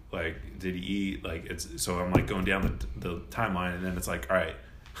poop? Like, did he eat? Like, it's, so I'm, like, going down the timeline, and then it's like, all right,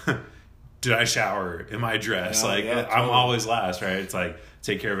 did I shower? Am I dressed? Yeah, like, yeah, I'm always last, right? It's like,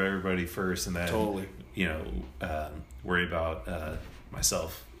 take care of everybody first, and then, Totally. you know, worry about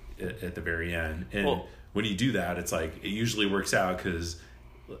myself at the very end. And Well, when you do that, it's like, it usually works out because,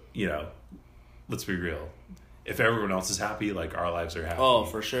 you know, let's be real. If everyone else is happy, like, our lives are happy. Oh,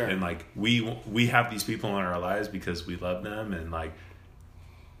 for sure. And, like, we have these people in our lives because we love them. And, like,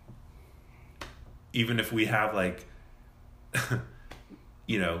 even if we have, like,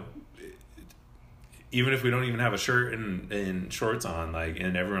 you know, even if we don't even have a shirt and shorts on, like,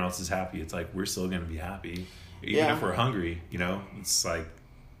 and everyone else is happy, it's like, we're still going to be happy. Even if we're hungry, you know, it's like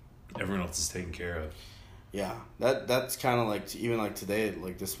everyone else is taken care of. Yeah, that's kind of like, even like today,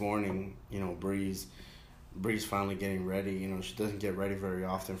 like this morning, you know, Bree's finally getting ready. You know, she doesn't get ready very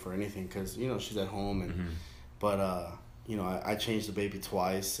often for anything because, you know, she's at home. And but, you know, I changed the baby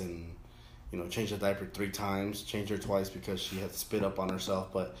twice and, you know, changed the diaper 3 times, changed her twice because she had spit up on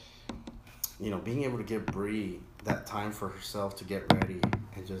herself. But, you know, being able to give Bree that time for herself to get ready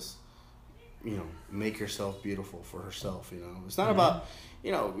and just, you know, make herself beautiful for herself, you know. It's not about,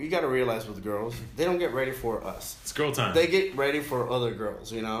 you know, you got to realize with the girls, they don't get ready for us. It's girl time. They get ready for other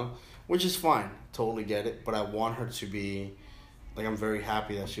girls, you know, which is fine. Totally get it. But I want her to be, like, I'm very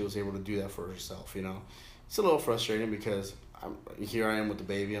happy that she was able to do that for herself, you know. It's a little frustrating because here I am with the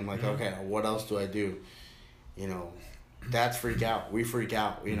baby. I'm like, okay, what else do I do? You know, dads freak out. We freak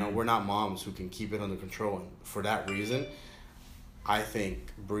out. You know, we're not moms who can keep it under control. And for that reason, I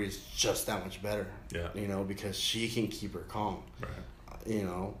think Bree's just that much better. Yeah. You know, because she can keep her calm. Right. You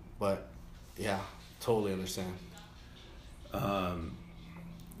know, but yeah, totally understand.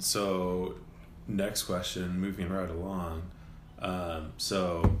 So next question, moving right along.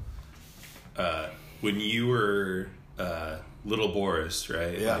 So when you were little Boris,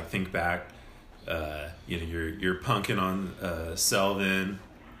 right? Yeah. Like, think back, you know, you're punking on Selvin,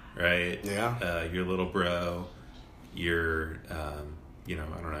 right? Yeah. Your little bro, you're, you know,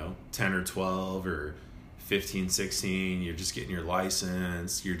 I don't know, 10 or 12 or 15, 16, you're just getting your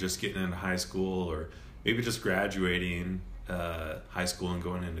license, you're just getting into high school, or maybe just graduating high school and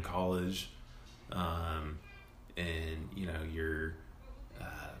going into college. And, you know, you're,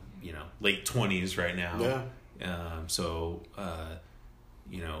 you know, late 20s right now. Yeah. So,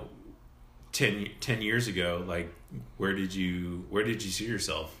 you know, 10 years ago, like, where did you see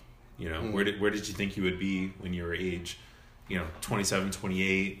yourself? You know, where did you think you would be when you were age, you know, 27,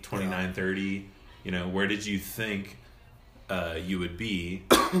 28, 29, 30? You know, where did you think you would be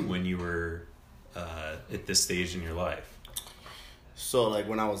when you were at this stage in your life? So, like,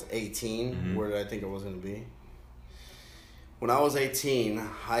 when I was 18, where did I think I was going to be? When I was 18,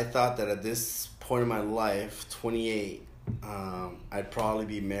 I thought that at this point in my life, 28, I'd probably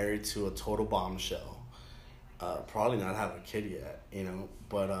be married to a total bombshell. Probably not have a kid yet, you know,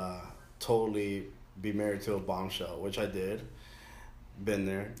 but totally be married to a bombshell, which I did. Been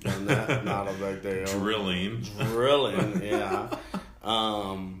there, done that, not back there. Drilling, yeah.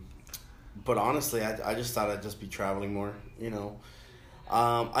 But honestly, I just thought I'd just be traveling more, you know.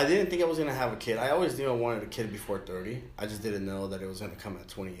 I didn't think I was going to have a kid. I always knew I wanted a kid before 30. I just didn't know that it was going to come at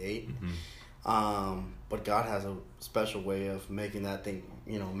 28. But God has a special way of making that thing,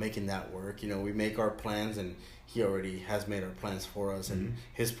 making that work. We make our plans, and He already has made our plans for us, and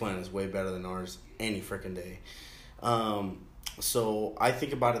His plan is way better than ours any freaking day. So I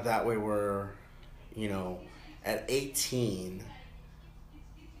think about it that way where, at 18,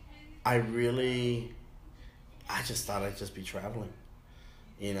 I just thought I'd just be traveling.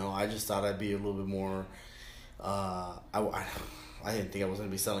 I just thought I'd be a little bit more, I didn't think I was going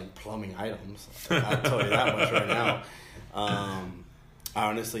to be selling plumbing items. I'll tell you that much right now. I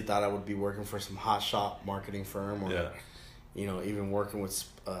honestly thought I would be working for some hot shot marketing firm, or, even working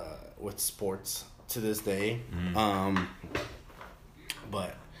with sports to this day.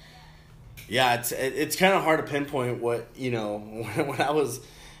 But yeah, it's kind of hard to pinpoint what, when I was,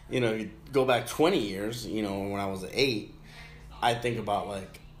 you go back 20 years, when I was 8, I think about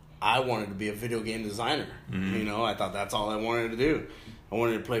I wanted to be a video game designer. I thought that's all I wanted to do. I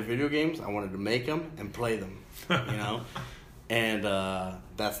wanted to play video games. I wanted to make them and play them, and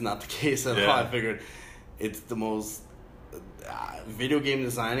that's not the case at all. I figured it's the most video game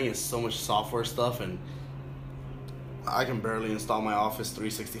designing is so much software stuff, and I can barely install my Office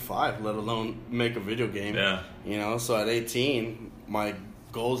 365, let alone make a video game. So at 18, my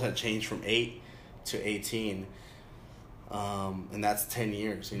goals had changed from 8 to 18. And that's 10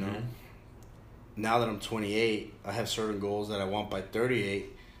 years, Now that I'm 28, I have certain goals that I want by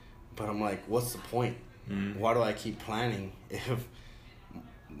 38, but I'm like, what's the point? Why do I keep planning if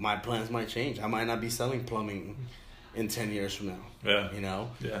my plans might change? I might not be selling plumbing in 10 years from now.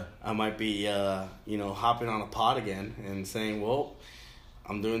 I might be, hopping on a pod again and saying, well,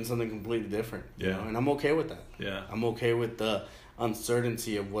 I'm doing something completely different, and I'm okay with that. I'm okay with the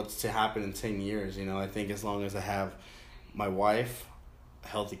uncertainty of what's to happen in 10 years. I think as long as I have my wife, a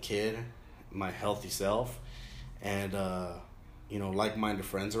healthy kid, my healthy self, and like-minded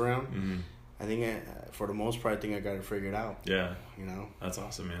friends around, I think for the most part, I think I got it figured out. That's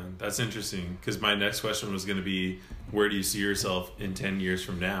awesome, man. That's interesting, because my next question was going to be, where do you see yourself in 10 years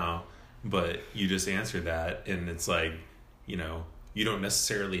from now? But you just answered that, and it's like, you don't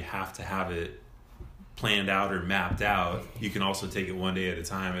necessarily have to have it planned out or mapped out. You can also take it one day at a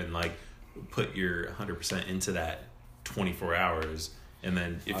time and put your 100% into that 24 hours, and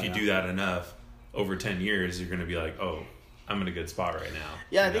then if you do that enough over 10 years, you're going to be like, oh, I'm in a good spot right now.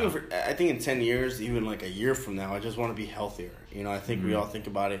 I think in 10 years, even a year from now, I just want to be healthier. I think we all think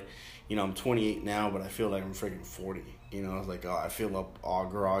about it. I'm 28 now, but I feel like I'm freaking 40. I was like, I feel all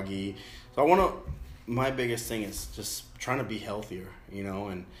groggy. So my biggest thing is just trying to be healthier,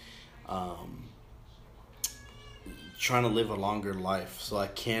 and trying to live a longer life so I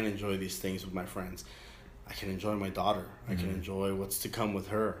can enjoy these things with my friends. I can enjoy my daughter. I can enjoy what's to come with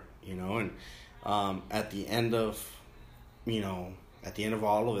her, and at the end of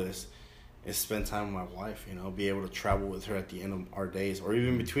all of this is spend time with my wife, be able to travel with her at the end of our days, or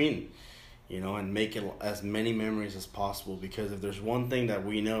even between, and make it as many memories as possible. Because if there's one thing that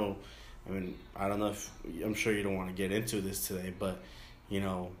we know, I don't know I'm sure you don't want to get into this today, but,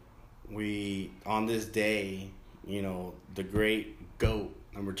 we, on this day, the great GOAT,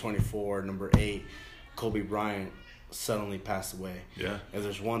 number 24, number 8, Kobe Bryant, suddenly passed away. If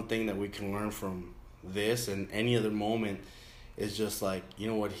there's one thing that we can learn from this and any other moment, is just what,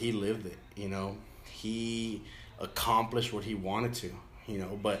 he lived it, he accomplished what he wanted to,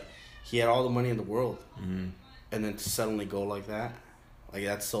 but he had all the money in the world, and then to suddenly go like that,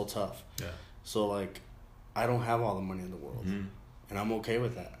 that's so tough. So I don't have all the money in the world, and I'm okay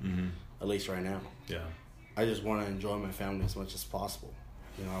with that, at least right now. I just want to enjoy my family as much as possible.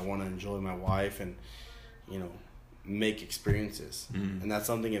 I want to enjoy my wife and, make experiences. And that's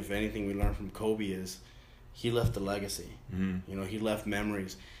something, if anything, we learned from Kobe is he left a legacy. He left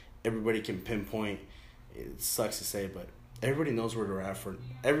memories. Everybody can pinpoint. It sucks to say, but everybody knows where they're at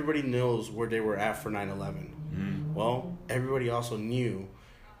everybody knows where they were at for 9/11. Well, everybody also knew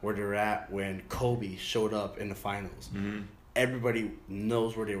where they're at when Kobe showed up in the finals. Everybody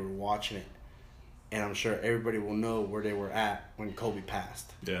knows where they were watching it. And I'm sure everybody will know where they were at when Kobe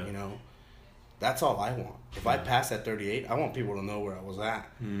passed. That's all I want. If I pass at 38, I want people to know where I was at.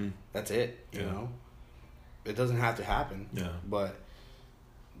 That's it, you know? It doesn't have to happen. But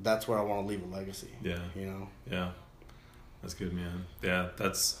that's where I want to leave a legacy. That's good, man.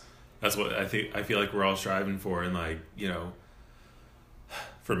 That's what I feel like we're all striving for. And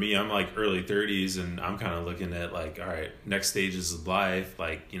for me, I'm early 30s, and I'm kind of looking at all right, next stages of life.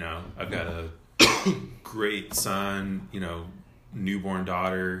 I've got a great son, newborn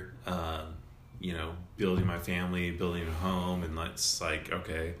daughter, building my family, building a home, and it's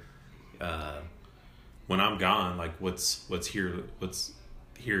okay, when I'm gone, what's here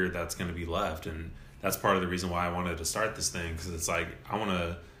here that's going to be left. And that's part of the reason why I wanted to start this thing, because it's like I want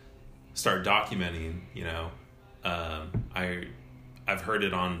to start documenting, you know. I've heard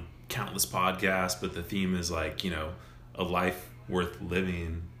it on countless podcasts, but the theme is like, you know, a life worth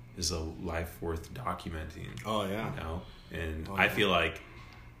living is a life worth documenting. Oh yeah. You know, and I feel like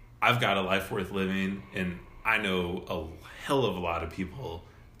I've got a life worth living, and I know a hell of a lot of people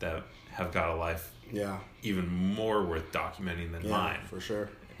that have got a life even more worth documenting than mine. For sure.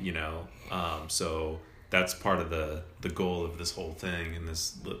 You know, so that's part of the goal of this whole thing and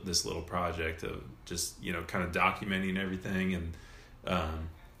this little project of just, you know, kind of documenting everything and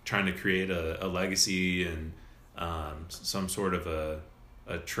trying to create a legacy and some sort of a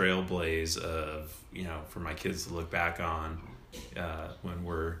trailblaze of, you know, for my kids to look back on when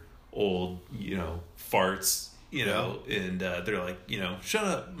we're old, you know, farts, you know, and they're like, you know, shut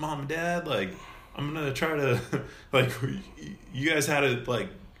up, mom and dad, like, I'm gonna try to, like, you guys had it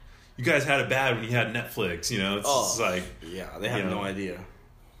bad when you had Netflix, you know. It's like, yeah, they have no idea.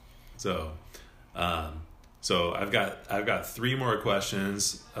 So I've got 3 more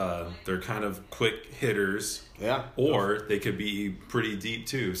questions. They're kind of quick hitters. Yeah. Or they could be pretty deep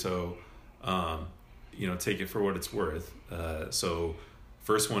too. So, you know, take it for what it's worth. So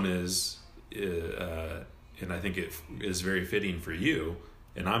first one is, and I think it is very fitting for you,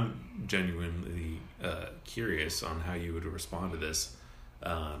 and I'm genuinely curious on how you would respond to this,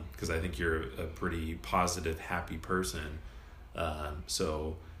 because I think you're a pretty positive, happy person.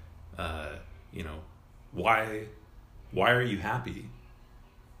 So, you know, why are you happy?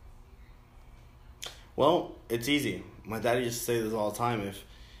 Well, it's easy. My daddy used to say this all the time.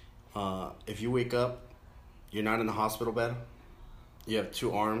 If you wake up, you're not in a hospital bed, you have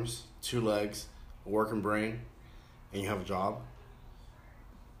 2 arms, 2 legs, a working brain, and you have a job,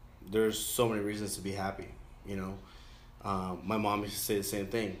 there's so many reasons to be happy, you know. My mom used to say the same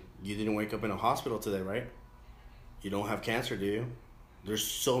thing. You didn't wake up in a hospital today, right? You don't have cancer, do you? There's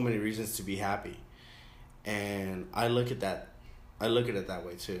so many reasons to be happy. And I look at it that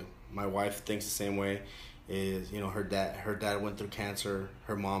way too. My wife thinks the same way. Is, you know, her dad went through cancer.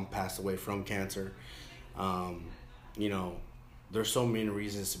 Her mom passed away from cancer. You know, there's so many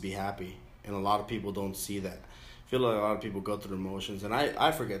reasons to be happy, and a lot of people don't see that. I feel like a lot of people go through emotions, and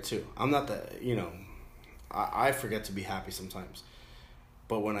I forget too. I'm not that, you know, I forget to be happy sometimes.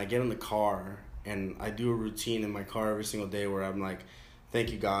 But when I get in the car and I do a routine in my car every single day where I'm like,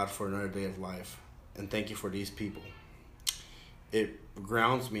 thank you, God, for another day of life, and thank you for these people, it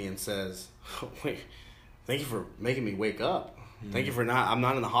grounds me and says, wait, thank you for making me wake up. Mm-hmm. Thank you for I'm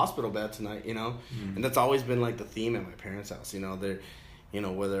not in the hospital bed tonight, you know? Mm-hmm. And that's always been like the theme at my parents' house, you know? They're, you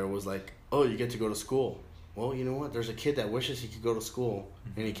know, whether it was like, oh, you get to go to school. Well, you know what? There's a kid that wishes he could go to school,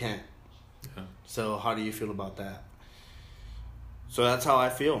 mm-hmm. and he can't. Yeah. So how do you feel about that? So that's how I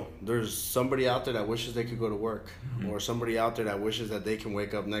feel. There's somebody out there that wishes they could go to work, mm-hmm. or somebody out there that wishes that they can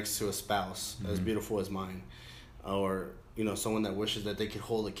wake up next to a spouse mm-hmm. as beautiful as mine, or, you know, someone that wishes that they could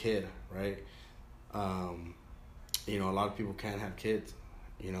hold a kid, right? You know, a lot of people can't have kids,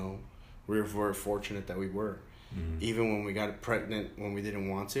 you know. We're very fortunate that we were. Mm-hmm. Even when we got pregnant when we didn't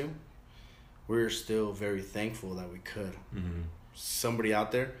want to, we're still very thankful that we could. Mm-hmm. Somebody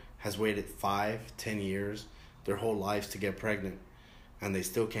out there has waited 5-10 years, their whole lives to get pregnant, and they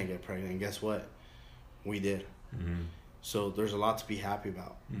still can't get pregnant. And guess what? We did. Mm-hmm. So there's a lot to be happy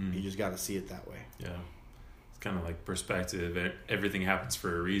about. Mm-hmm. You just got to see it that way. Yeah. It's kind of like perspective. Everything happens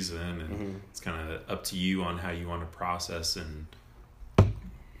for a reason, and mm-hmm. it's kind of up to you on how you want to process and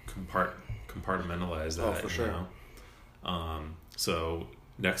compartmentalize that. Oh, for sure. Know? So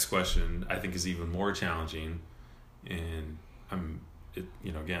next question I think is even more challenging, and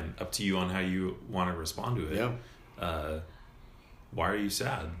again, up to you on how you want to respond to it. Yeah. Why are you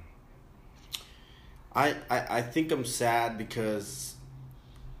sad? I think I'm sad because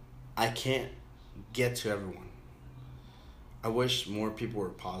I can't get to everyone. I wish more people were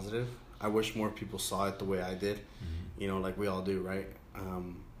positive. I wish more people saw it the way I did. Mm-hmm. You know, like we all do, right?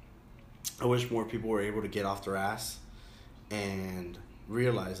 I wish more people were able to get off their ass and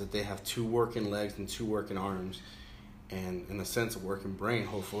realize that they have 2 working legs and 2 working arms, and in a sense a working brain,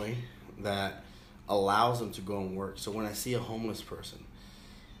 hopefully, that allows them to go and work. So when I see a homeless person,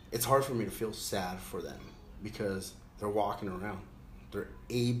 it's hard for me to feel sad for them because they're walking around. They're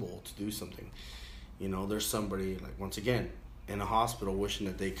able to do something. You know, there's somebody, like, once again, in a hospital wishing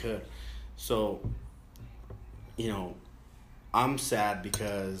that they could. So, you know, I'm sad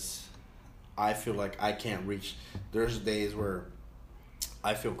because I feel like I can't reach. There's days where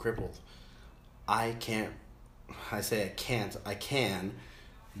I feel crippled. I can't. I say I can't. I can,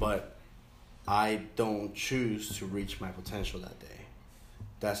 but I don't choose to reach my potential that day.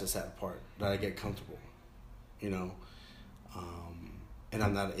 That's the sad part, that I get comfortable, you know, and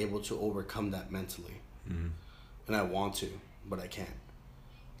I'm not able to overcome that mentally. Mm-hmm. And I want to, but I can't.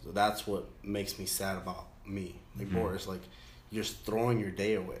 So that's what makes me sad about me. Like, mm-hmm. Boris, like, you're just throwing your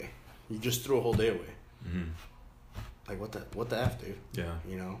day away. You just threw a whole day away. Mm-hmm. Like, what the F, dude? Yeah.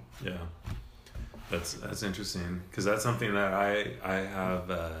 You know? Yeah. That's interesting, because that's something that I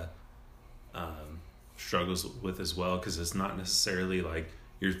have struggles with as well, because it's not necessarily like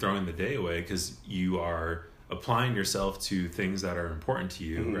you're throwing the day away, because you are applying yourself to things that are important to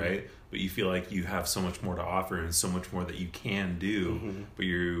you, mm-hmm. right? But you feel like you have so much more to offer and so much more that you can do, mm-hmm. but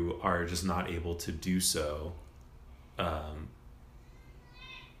you are just not able to do so,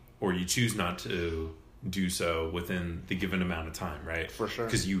 or you choose not to do so within the given amount of time, right? For sure.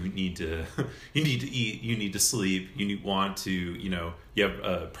 Because you need to eat, you need to sleep, you have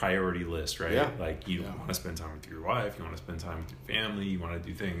a priority list, right? Yeah. Like, you want to spend time with your wife, you want to spend time with your family, you want to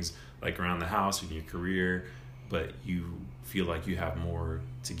do things like around the house and your career, but you feel like you have more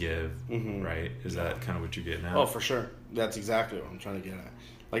to give, mm-hmm. right? Is that kind of what you're getting at? Oh, for sure. That's exactly what I'm trying to get at.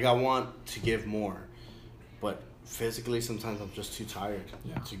 Like, I want to give more, but physically sometimes I'm just too tired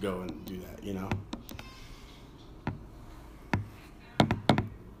to go and do that, you know?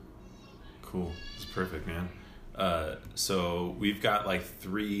 Cool. It's perfect, man. So we've got like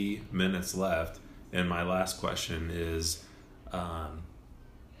 3 minutes left, and my last question is, how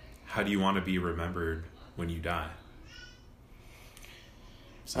do you want to be remembered when you die?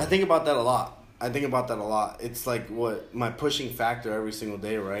 So. I think about that a lot. It's like what my pushing factor every single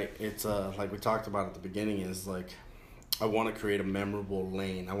day, right? It's like we talked about at the beginning, is like, I want to create a memorable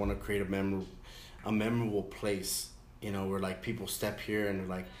lane. I want to create a memorable place, you know, where like people step here and they're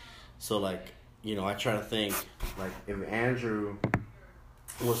like, so like, you know, I try to think like, if Andrew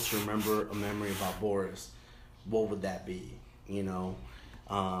was to remember a memory about Boris, what would that be? You know,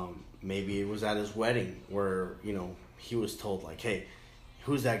 maybe it was at his wedding where, you know, he was told like, hey,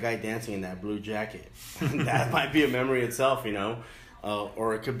 who's that guy dancing in that blue jacket? That might be a memory itself, you know.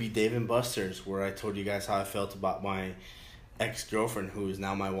 Or it could be Dave & Buster's, where I told you guys how I felt about my ex-girlfriend, who is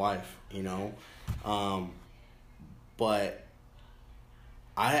now my wife, you know. But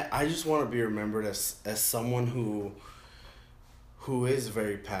I just want to be remembered as someone who is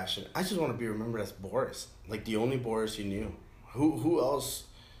very passionate. I just want to be remembered as Boris, like the only Boris you knew. Who else?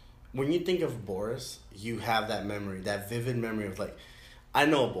 When you think of Boris, you have that memory, that vivid memory of like, I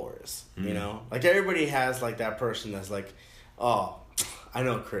know Boris, you know? Like, everybody has like that person that's like, oh, I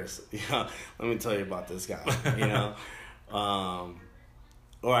know Chris. Yeah, let me tell you about this guy, you know?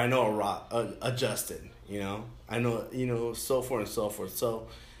 Or I know a Justin, you know? I know, you know, so forth and so forth. So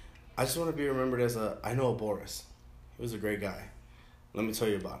I just want to be remembered as I know a Boris. He was a great guy. Let me tell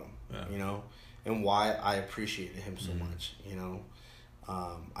you about him, you know? And why I appreciated him so much, you know?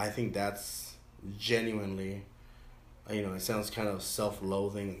 I think that's genuinely, you know, it sounds kind of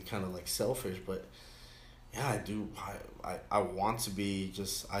self-loathing and kind of like selfish, but yeah, I do. I want to be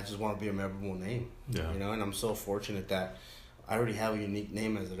I just want to be a memorable name, you know, and I'm so fortunate that I already have a unique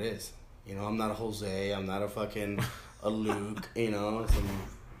name as it is. You know, I'm not a Jose, I'm not a fucking a Luke, you know,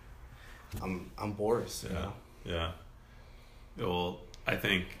 I'm Boris, you know? Yeah. Well, I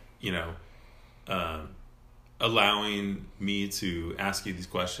think, you know, allowing me to ask you these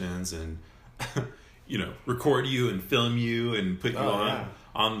questions and, you know, record you and film you and put you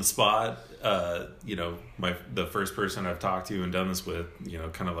on the spot. You know, the first person I've talked to and done this with, you know,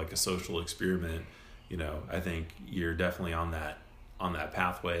 kind of like a social experiment. You know, I think you're definitely on that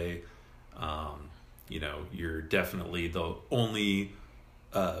pathway. You know, you're definitely the only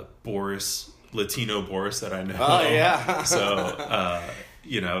Latino Boris that I know. Oh yeah. So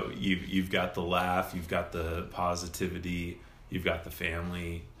you know, you've got the laugh, you've got the positivity, you've got the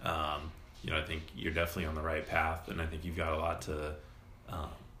family. You know, I think you're definitely on the right path, and I think you've got a lot to,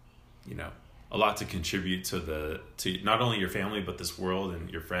 you know, a lot to contribute to not only your family but this world and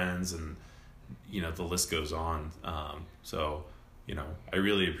your friends, and you know, the list goes on. So, you know, I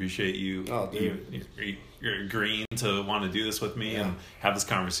really appreciate you. Oh, dude. You're agreeing to want to do this with me and have this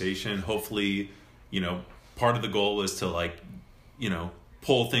conversation. Hopefully, you know, part of the goal is to, like, you know,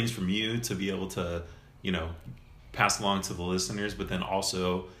 pull things from you to be able to, you know, pass along to the listeners, but then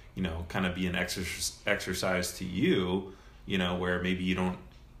also, you know, kind of be an exercise to you, you know, where maybe you don't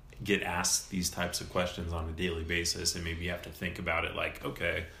get asked these types of questions on a daily basis, and maybe you have to think about it like,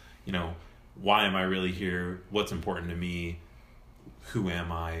 okay, you know, why am I really here? What's important to me? Who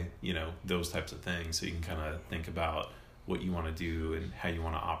am I? You know, those types of things. So you can kind of think about what you want to do and how you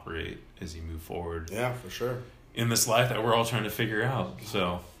want to operate as you move forward. Yeah, for sure. In this life that we're all trying to figure out.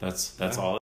 So that's all.